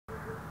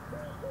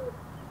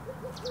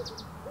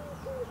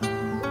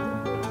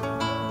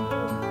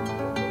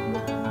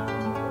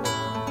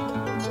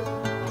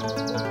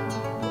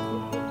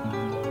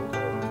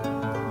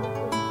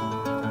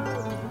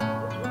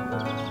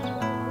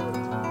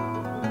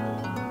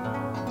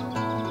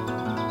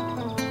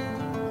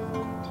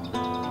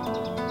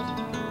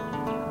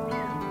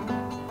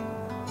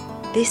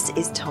This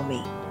is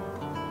Tommy,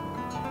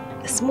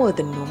 a smaller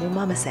than normal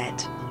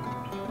marmoset.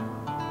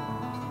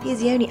 He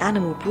is the only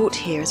animal brought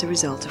here as a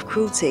result of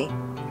cruelty.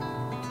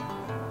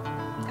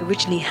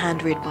 Originally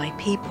hand-reared by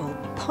people,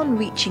 upon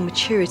reaching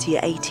maturity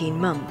at 18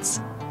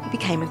 months, he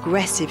became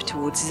aggressive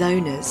towards his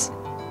owners.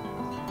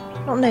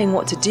 Not knowing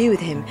what to do with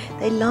him,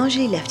 they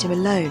largely left him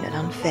alone and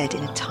unfed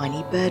in a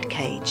tiny bird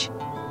cage.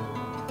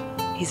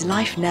 His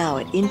life now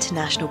at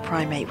International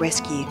Primate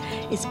Rescue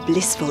is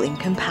blissful in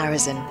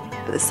comparison,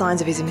 but the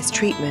signs of his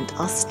mistreatment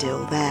are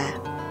still there.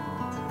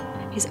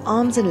 His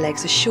arms and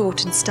legs are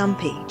short and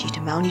stumpy due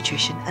to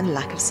malnutrition and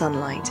lack of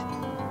sunlight.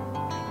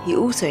 He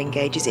also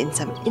engages in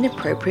some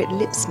inappropriate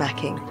lip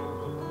smacking.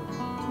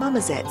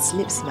 Marmosets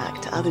lip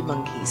smack to other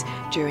monkeys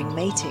during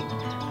mating,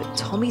 but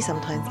Tommy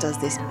sometimes does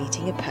this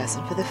meeting a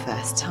person for the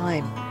first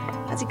time.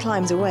 As he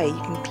climbs away,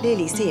 you can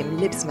clearly see him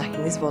lip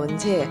smacking this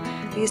volunteer,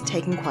 who he has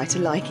taken quite a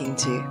liking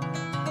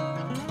to.